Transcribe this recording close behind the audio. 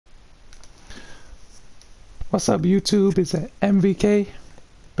What's up, YouTube? It's MVK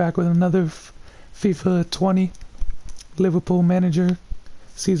back with another FIFA 20 Liverpool Manager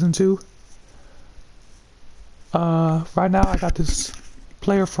Season 2. Right now I got this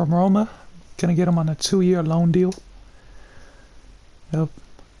player from Roma. Gonna get him on a 2-year loan deal. Yep.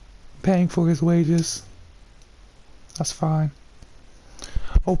 Paying for his wages. That's fine.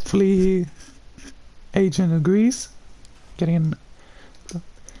 Hopefully agent agrees.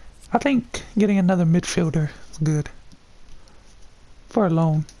 I think getting another midfielder is good. For a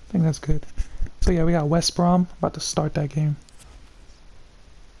loan, I think that's good. So yeah, we got West Brom about to start that game.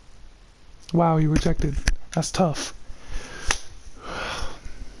 Wow, he rejected. That's tough.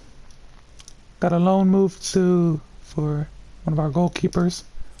 Got a loan move for one of our goalkeepers.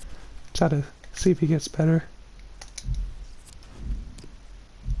 Try to see if he gets better.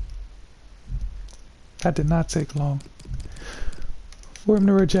 That did not take long for him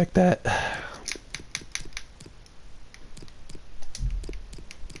to reject that.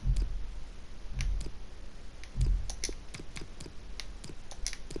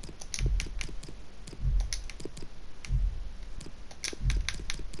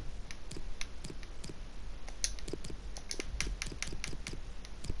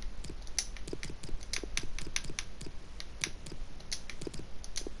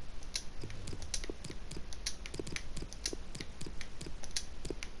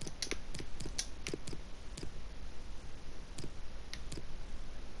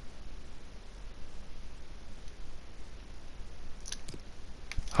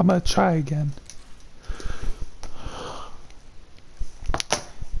 I'm gonna try again.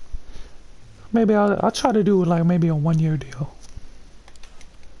 Maybe I'll try to do like maybe a 1-year deal.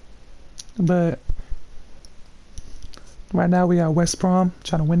 But right now we got West Brom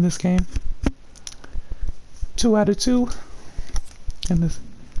trying to win this game. 2 out of 2 in this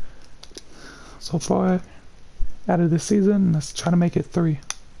so far out of this season. Let's try to make it 3.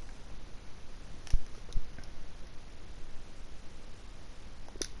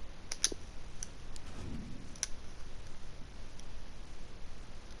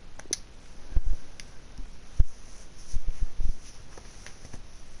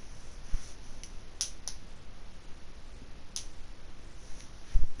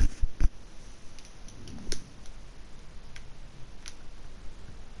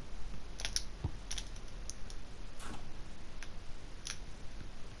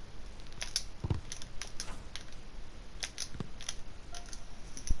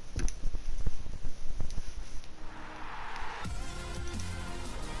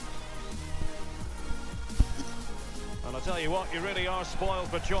 And I'll tell you what, you really are spoiled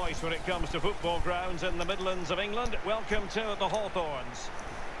for choice when it comes to football grounds in the Midlands of England. Welcome to the Hawthorns.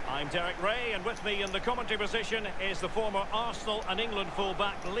 I'm Derek Ray, and with me in the commentary position is the former Arsenal and England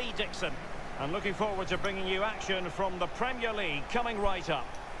fullback Lee Dixon. And looking forward to bringing you action from the Premier League coming right up.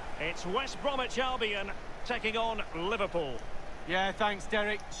 It's West Bromwich Albion taking on Liverpool. Yeah, thanks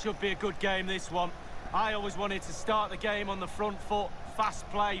Derek. Should be a good game, this one. I always wanted to start the game on the front foot, fast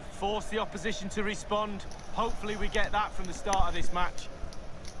play, force the opposition to respond. Hopefully we get that from the start of this match.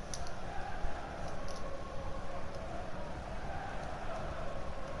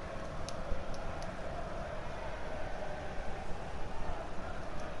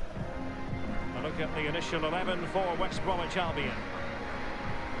 A look at the initial 11 for West Bromwich Albion.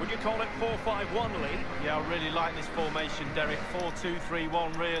 Would you call it 4-5-1, Lee? Yeah, I really like this formation, Derek.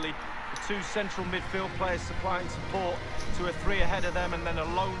 4-2-3-1, really. The 2 central midfield players supplying support to a 3 ahead of them, and then a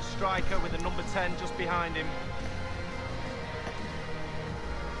lone striker with a number 10 just behind him.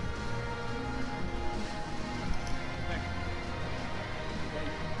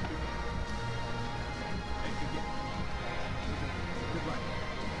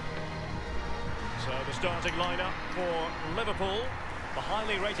 So the starting lineup for Liverpool. The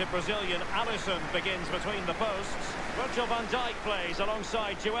highly rated Brazilian Alisson begins between the posts. Virgil van Dijk plays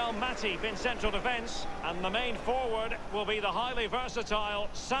alongside Joel Matip in central defence. And the main forward will be the highly versatile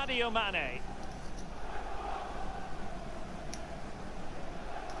Sadio Mane.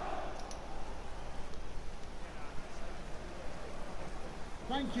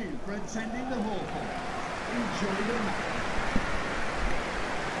 Thank you for attending the Hawthorns. Enjoy the match.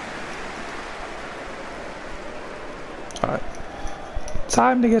 Alright.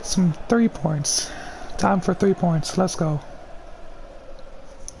 Time to get some 3 points. Time for 3 points. Let's go.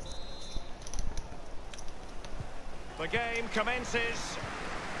 The game commences.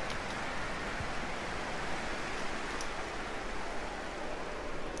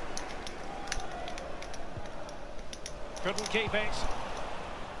 Couldn't keep it.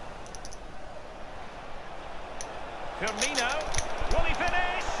 Firmino. Will he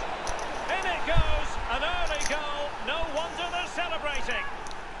finish? In it goes. An early shooting.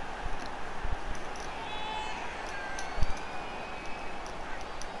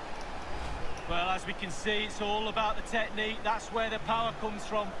 Well, as we can see, it's all about the technique. That's where the power comes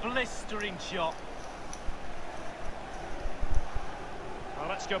from. Blistering shot. Well,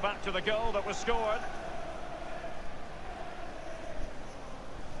 let's go back to the goal that was scored.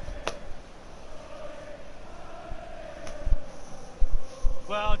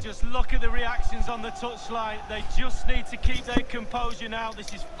 Well, just look at the reactions on the touchline. They just need to keep their composure now.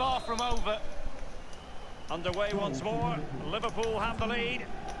 This is far from over. Underway once more. Liverpool have the lead.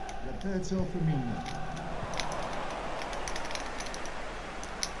 Roberto Firmino.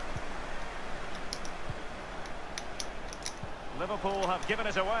 Liverpool have given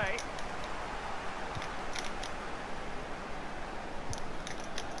it away.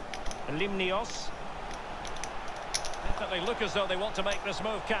 Limnios. Definitely look as though they want to make this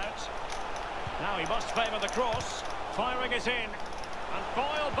move count. Now he must favour the cross. Firing it in. And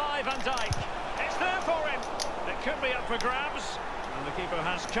foiled by Van Dijk. It's there for him. It could be up for grabs. And the keeper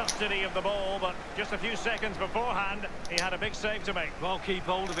has custody of the ball, but just a few seconds beforehand, he had a big save to make. Well, keep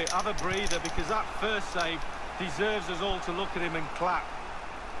hold of it. Have a breather, because that first save deserves us all to look at him and clap.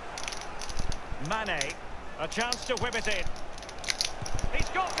 Mane. A chance to whip it in. He's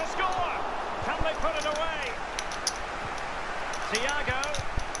got to score. Can they put it away? Thiago.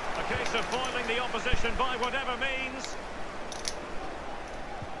 A case of foiling the opposition by whatever means.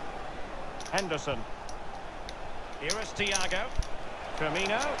 Henderson. Here is Thiago.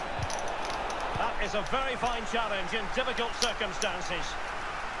 Firmino. That is a very fine challenge in difficult circumstances.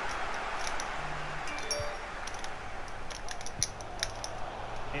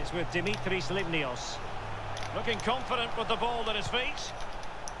 It's with Dimitris Limnios. Looking confident with the ball at his feet.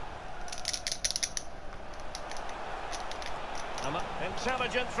 An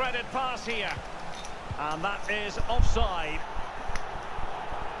intelligent threaded pass here. And that is offside.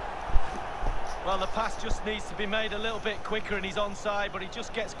 Well, the pass just needs to be made a little bit quicker and he's onside, but he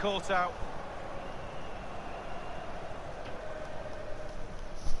just gets caught out.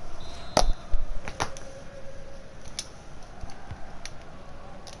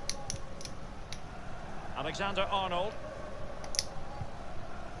 Alexander-Arnold.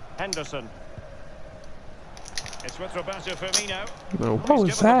 Henderson. It's with Roberto Firmino. No, what was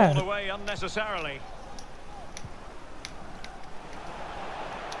He's given the that? ball away unnecessarily.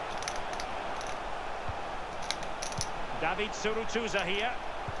 David Surutuza here.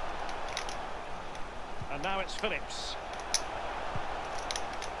 And now it's Phillips.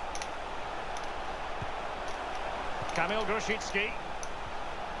 Kamil Grosicki.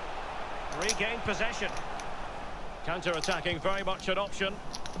 Regained possession. Counter-attacking, very much an option.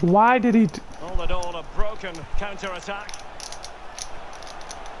 Why did he... All in all, a broken counter-attack.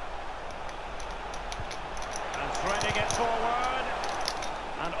 And threading it forward.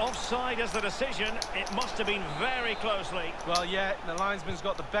 And offside is the decision. It must have been very closely. Well, yeah, the linesman's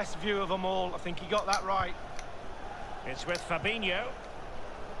got the best view of them all. I think he got that right. It's with Fabinho.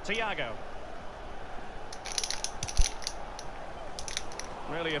 Thiago.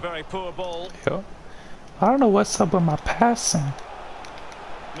 Really a very poor ball. Yo, I don't know what's up with my passing.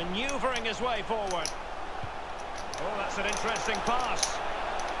 Manoeuvring his way forward. Oh, that's an interesting pass.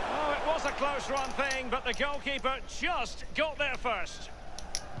 Oh, it was a close run thing, but the goalkeeper just got there first.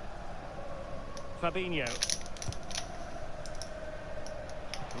 Fabinho.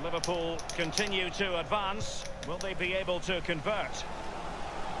 Liverpool continue to advance. Will they be able to convert?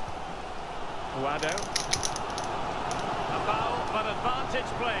 Guado. A foul, but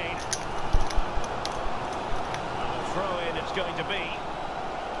advantage played. And a throw-in it's going to be.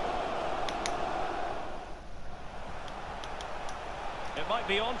 It might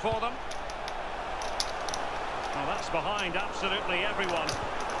be on for them. Well, that's behind absolutely everyone.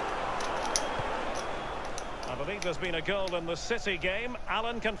 I believe there's been a goal in the City game.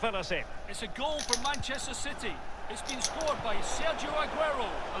 Alan can fill us in. It's a goal for Manchester City. It's been scored by Sergio Aguero.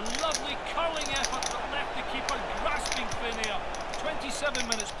 A lovely curling effort that left the keeper grasping thin air. 27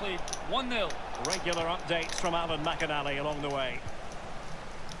 minutes played, 1-0. Regular updates from Alan McInally along the way.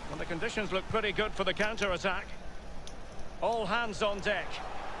 Well, the conditions look pretty good for the counter-attack. All hands on deck.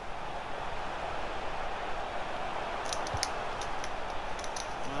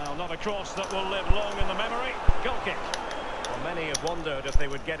 Well, not a cross that will live long in the memory. Goal kick. Well, many have wondered if they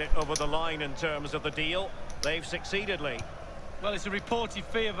would get it over the line in terms of the deal. They've succeeded, Lee. Well, it's a reported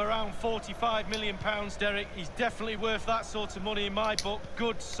fee of around £45 million, Derek. He's definitely worth that sort of money in my book.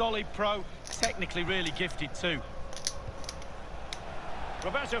 Good, solid pro. Technically really gifted too.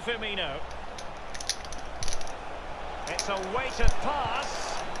 Roberto Firmino. It's a weighted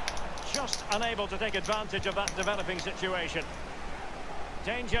pass. Just unable to take advantage of that developing situation.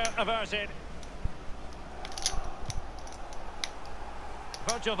 Danger averted.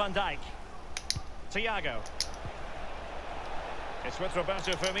 Virgil van Dijk. Thiago. It's with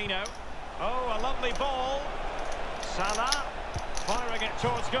Roberto Firmino. Oh, a lovely ball. Salah firing it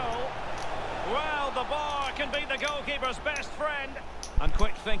towards goal. Well, the bar can be the goalkeeper's best friend. And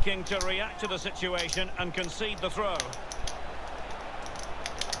quick thinking to react to the situation and concede the throw.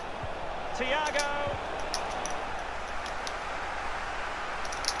 Thiago.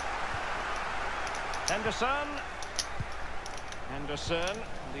 Henderson.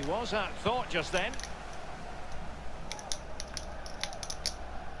 He was at thought just then.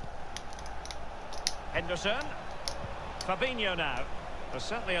 Henderson. Fabinho now. They're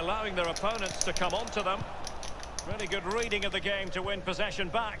certainly allowing their opponents to come onto them. Really good reading of the game to win possession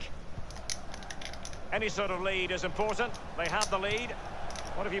back. Any sort of lead is important. They have the lead.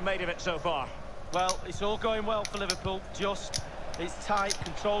 What have you made of it so far? Well, it's all going well for Liverpool. It's tight.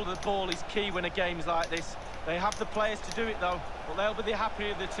 Control of the ball is key when a game is like this. They have the players to do it, though. But they'll be the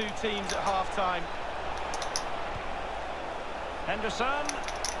happier of the two teams at half-time. Henderson.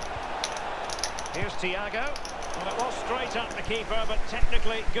 Here's Thiago. Well, it was straight at the keeper, but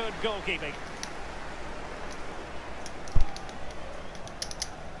technically good goalkeeping.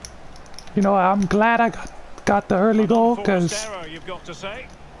 You know, I'm glad I got the early goal, because you've got to say.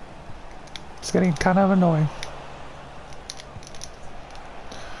 It's getting kind of annoying.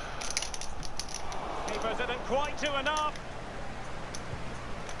 Keeper didn't quite do enough.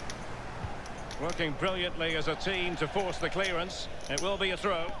 Working brilliantly as a team to force the clearance. It will be a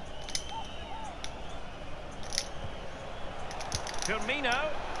throw. Firmino,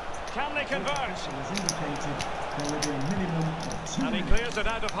 can they convert? And he clears it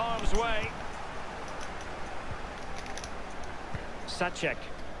out of harm's way. Sacek.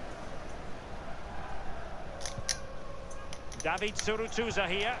 David Surutuza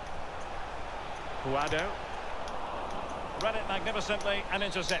here. Puado. Read it magnificently and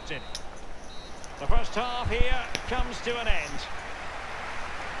intercepted. The first half here comes to an end.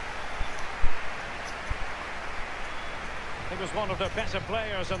 He was one of the better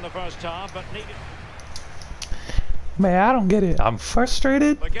players in the first half, but needed... Man, I don't get it. I'm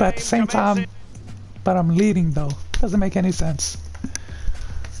frustrated, but at the same time, but I'm leading though. Doesn't make any sense.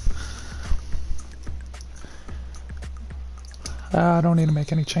 I don't need to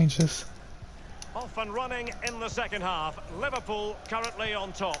make any changes. Off and running in the second half. Liverpool currently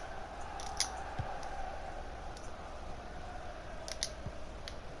on top.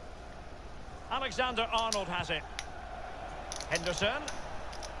 Alexander-Arnold has it. Henderson.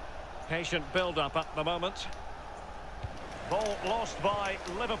 Patient build-up at the moment. Ball lost by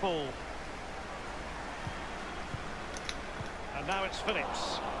Liverpool. And now it's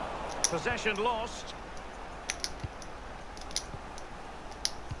Phillips. Possession lost.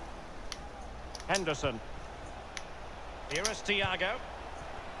 Henderson. Here is Thiago.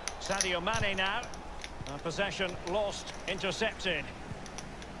 Sadio Mane now. Possession lost, intercepted.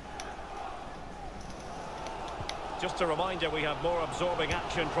 Just a reminder, we have more absorbing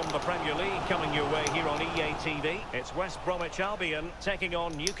action from the Premier League coming your way here on EA TV. It's West Bromwich Albion taking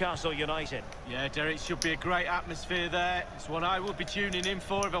on Newcastle United. Yeah, Derek, should be a great atmosphere there. It's one I would be tuning in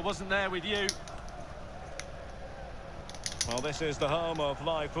for if I wasn't there with you. Well, this is the home of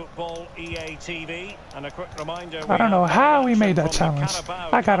live football, EA TV, and a quick reminder. I don't know how he made that challenge.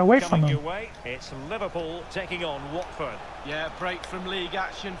 I got away from him. It's Liverpool taking on Watford. Yeah, break from league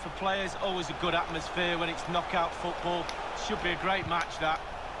action for players. Always a good atmosphere when it's knockout football. Should be a great match, that.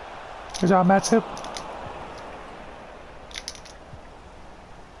 Good job, Matip.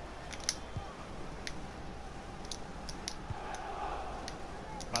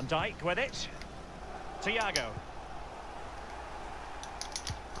 Van Dijk with it. Thiago.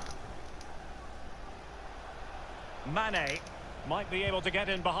 Mane might be able to get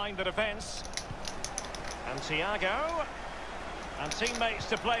in behind the defence. And Thiago. And teammates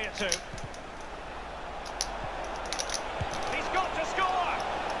to play it to. He's got to score!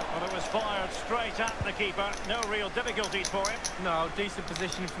 Well, it was fired straight at the keeper. No real difficulties for him. No, decent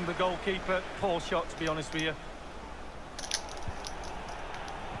position from the goalkeeper. Poor shot, to be honest with you.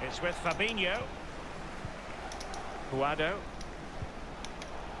 It's with Fabinho. Puado.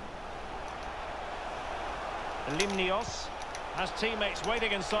 Limnios has teammates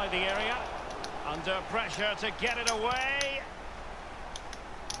waiting inside the area. Under pressure to get it away.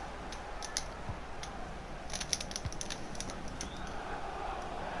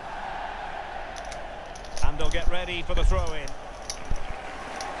 And they'll get ready for the throw-in.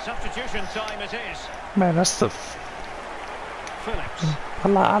 Substitution time it is. Man, that's the... Phillips.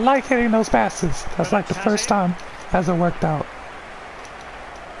 I like hitting those passes. That's like the first time hasn't worked out.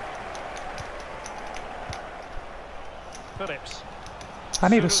 I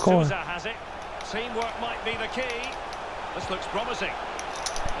need a score. Surutuza has it. Teamwork might be the key. This looks promising.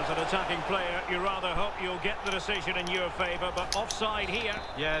 As an attacking player, you rather hope you'll get the decision in your favour, but offside here.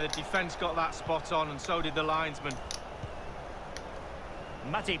 Yeah, the defence got that spot on, and so did the linesman.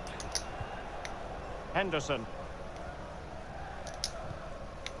 Matip. Henderson.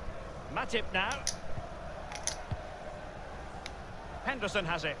 Matip now. Henderson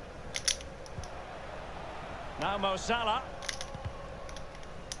has it. Now Mo Salah.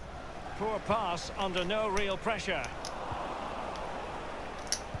 Poor pass under no real pressure.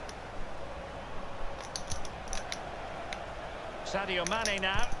 Sadio Mane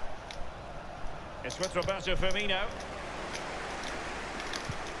now. It's with Roberto Firmino.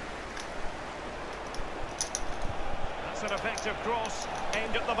 That's an effective cross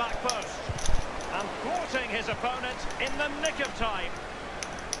aimed at the back post. And thwarting his opponent in the nick of time.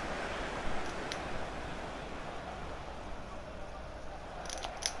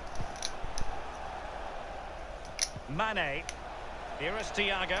 Mane. Here is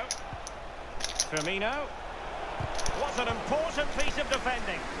Thiago. Firmino. What an important piece of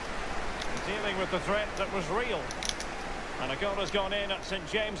defending. Dealing with the threat that was real. And a goal has gone in at St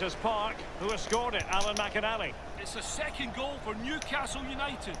James's Park. Who has scored it? Alan McInally. It's a second goal for Newcastle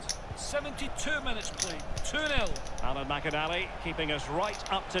United. 72 minutes played. 2-0. Alan McInally keeping us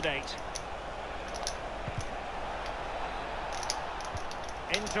right up to date.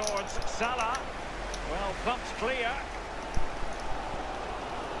 In towards Salah. Well, thumped clear.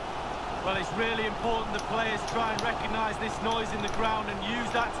 Well, it's really important the players try and recognise this noise in the ground and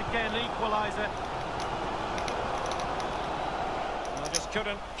use that to get an equaliser. I just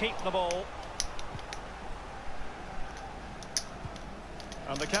couldn't keep the ball.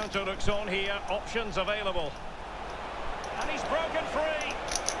 And the counter looks on here. Options available. And he's broken free.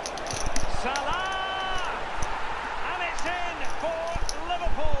 Salah! And it's in for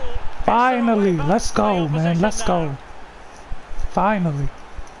Liverpool. Finally, let's go, man. Let's go. Finally.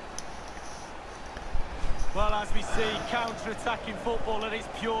 Well, as we see, counter-attacking football at its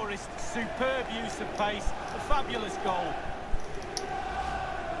purest. Superb use of pace. A fabulous goal.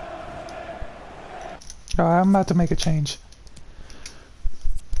 Alright, I'm about to make a change.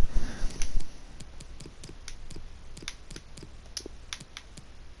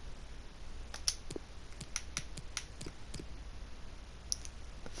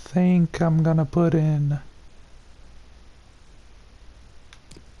 Think I'm gonna put in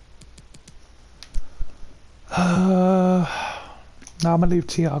now I'm gonna leave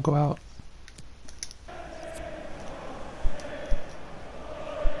Thiago out.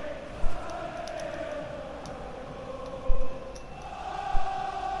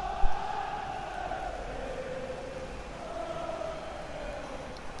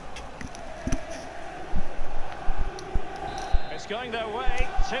 It's going their way.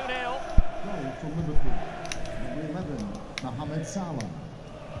 2-0. Goal for Liverpool. Number 11, Mohamed Salah.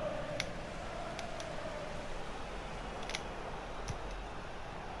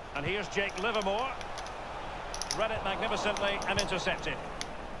 And here's Jake Livermore. Read it magnificently and intercepted.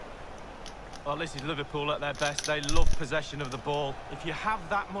 Well, this is Liverpool at their best. They love possession of the ball. If you have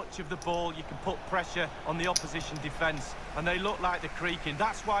that much of the ball, you can put pressure on the opposition defence. And they look like they're creaking.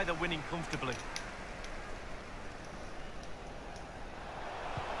 That's why they're winning comfortably.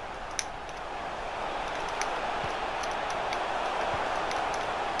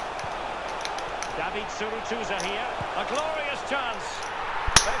 David Surutuza here. A glorious chance.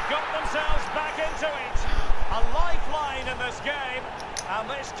 They've got themselves back into it. A lifeline in this game. And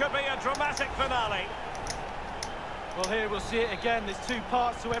this could be a dramatic finale. Well, here we'll see it again. There's two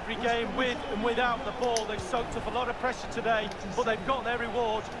parts to every game, with and without the ball. They've soaked up a lot of pressure today, but they've got their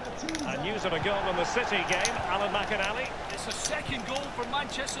reward. And news of a goal in the City game. Alan McInally. It's a second goal for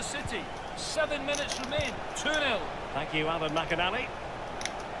Manchester City. 7 minutes remain. 2-0. Thank you, Alan McInally.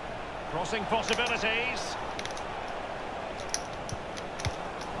 Crossing possibilities.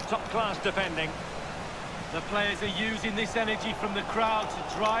 Top-class defending. The players are using this energy from the crowd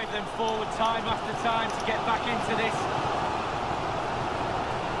to drive them forward time after time to get back into this.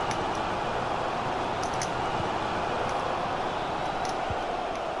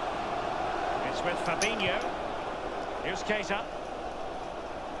 It's with Fabinho. Here's Keita.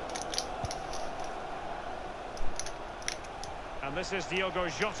 And this is Diogo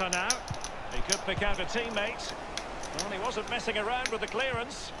Jota now. He could pick out a teammate. Well, he wasn't messing around with the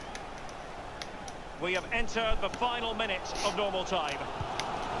clearance. We have entered the final minute of normal time.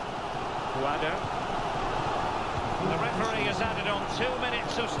 Guado. The referee has added on 2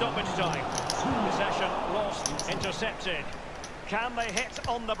 minutes of stoppage time. Possession lost, intercepted. Can they hit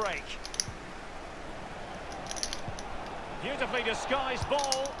on the break? Beautifully disguised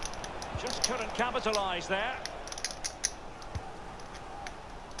ball. Just couldn't capitalise there.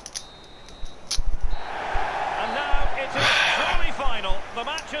 And now it is truly final. The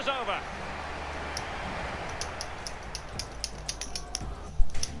match is over.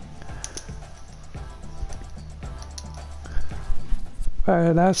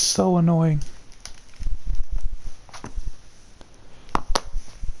 Alright, that's so annoying.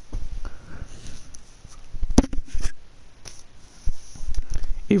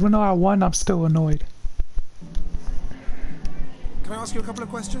 Even though I won, I'm still annoyed. Can I ask you a couple of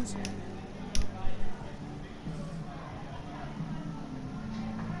questions?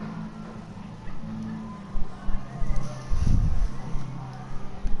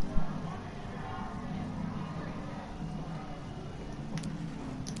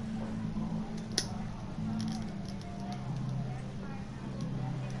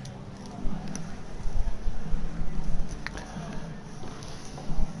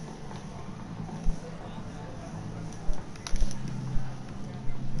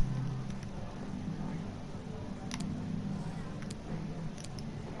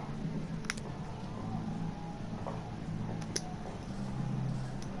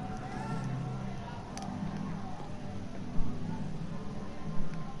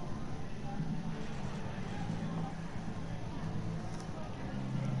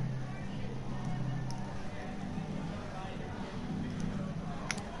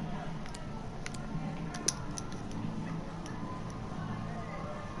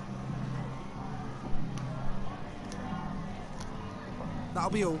 That'll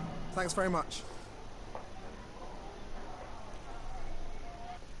be all. Thanks very much.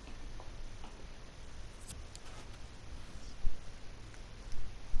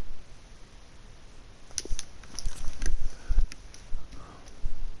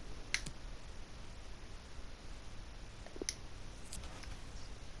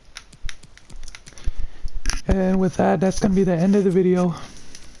 And with that, that's gonna be the end of the video.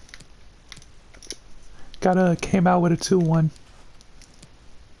 Came out with a 2-1.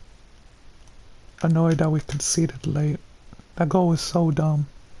 Annoyed that we conceded late. That goal was so dumb.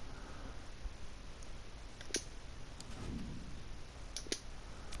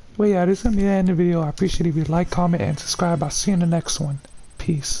 But yeah, this is gonna be the end of the video. I appreciate if you like, comment, and subscribe. I'll see you in the next one.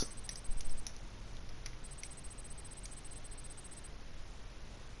 Peace.